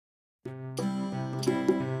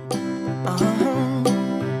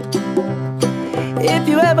If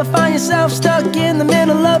you ever find yourself stuck in the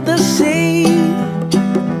middle of the sea,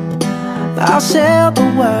 I'll sail the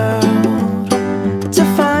world to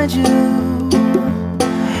find you.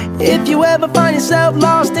 If you ever find yourself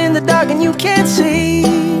lost in the dark and you can't see,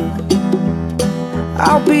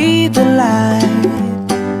 I'll be the light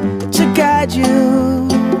to guide you.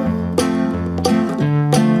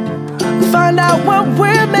 Find out what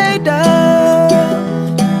we're made of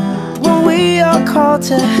when we are called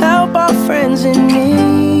to help our friends in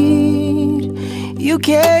need. You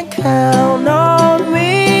can count on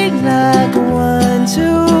me like 1,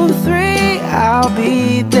 2, 3, I'll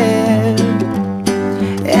be there.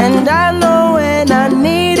 And I know when I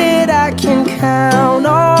need it, I can count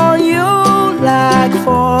on you like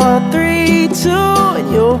 4, 3, 2, and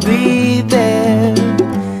you'll be there.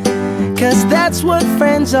 'Cause that's what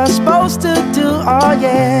friends are supposed to do, oh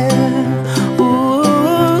yeah. Ooh,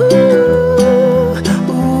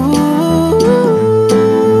 ooh,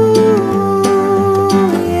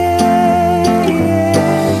 yeah,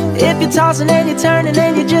 yeah. If you're tossing and you're turning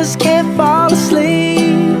and you just can't fall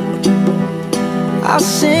asleep, I'll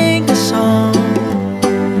sing a song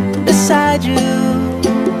beside you.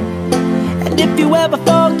 And if you ever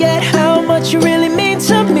forget how much you really mean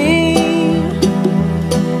to me,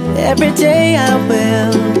 every day I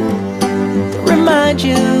will remind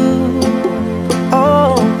you.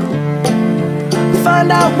 Oh, find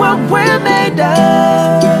out what we're made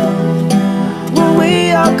of when we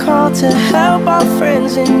are called to help our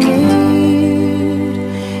friends in need.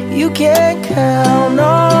 You can count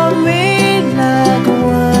on me like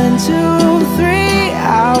 1, 2, 3,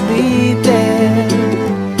 I'll be there.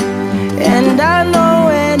 And I know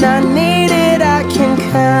when I need it, I can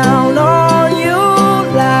count on you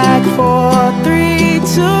like 4, 3,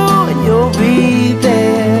 2, and you'll be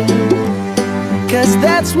there. 'Cause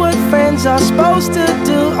that's what friends are supposed to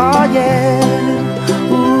do, oh yeah.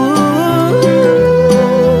 Ooh,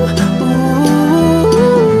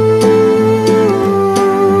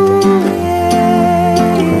 yeah,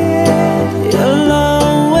 yeah. You'll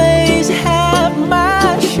always have my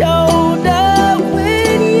shoulder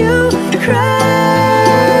when you cry.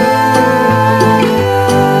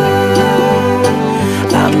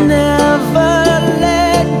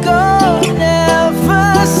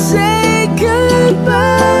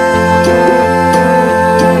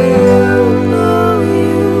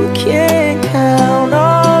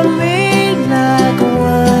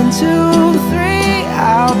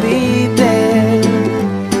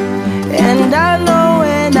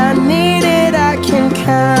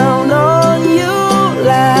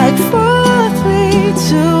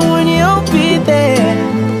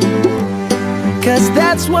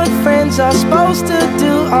 That's what friends are supposed to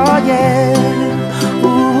do, oh yeah.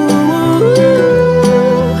 Ooh,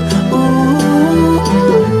 ooh,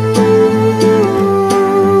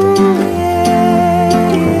 yeah,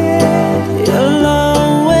 yeah. You'll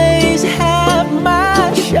always have my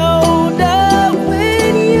shoulder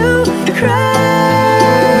when you cry.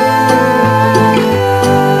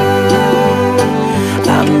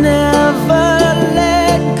 I'll never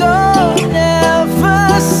let go, never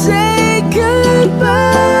say goodbye.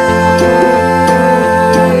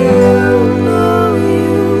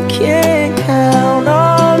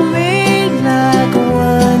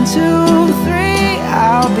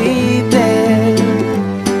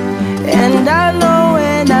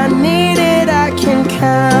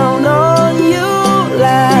 Count on you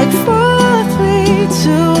like 4, 3,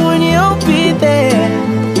 2, and you'll be there.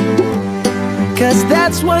 'Cause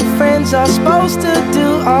that's what friends are supposed to do,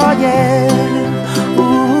 oh yeah.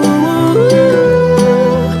 Ooh,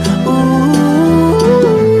 ooh.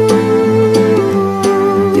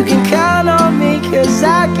 You can count on me 'cause I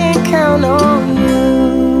can count on you.